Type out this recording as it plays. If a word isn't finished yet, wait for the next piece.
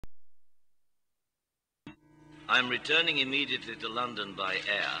I'm returning immediately to London by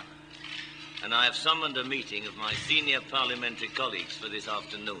air, and I have summoned a meeting of my senior parliamentary colleagues for this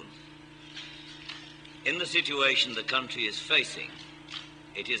afternoon. In the situation the country is facing,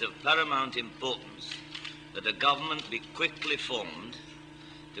 it is of paramount importance that a government be quickly formed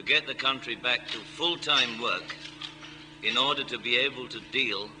to get the country back to full-time work in order to be able to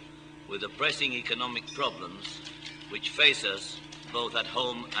deal with the pressing economic problems which face us both at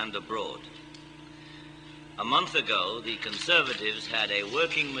home and abroad. A month ago, the Conservatives had a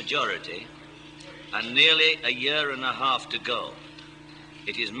working majority and nearly a year and a half to go.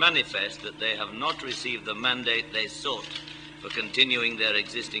 It is manifest that they have not received the mandate they sought for continuing their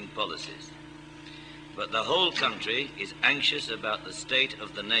existing policies. But the whole country is anxious about the state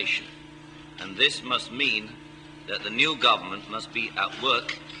of the nation, and this must mean that the new government must be at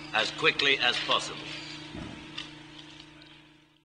work as quickly as possible.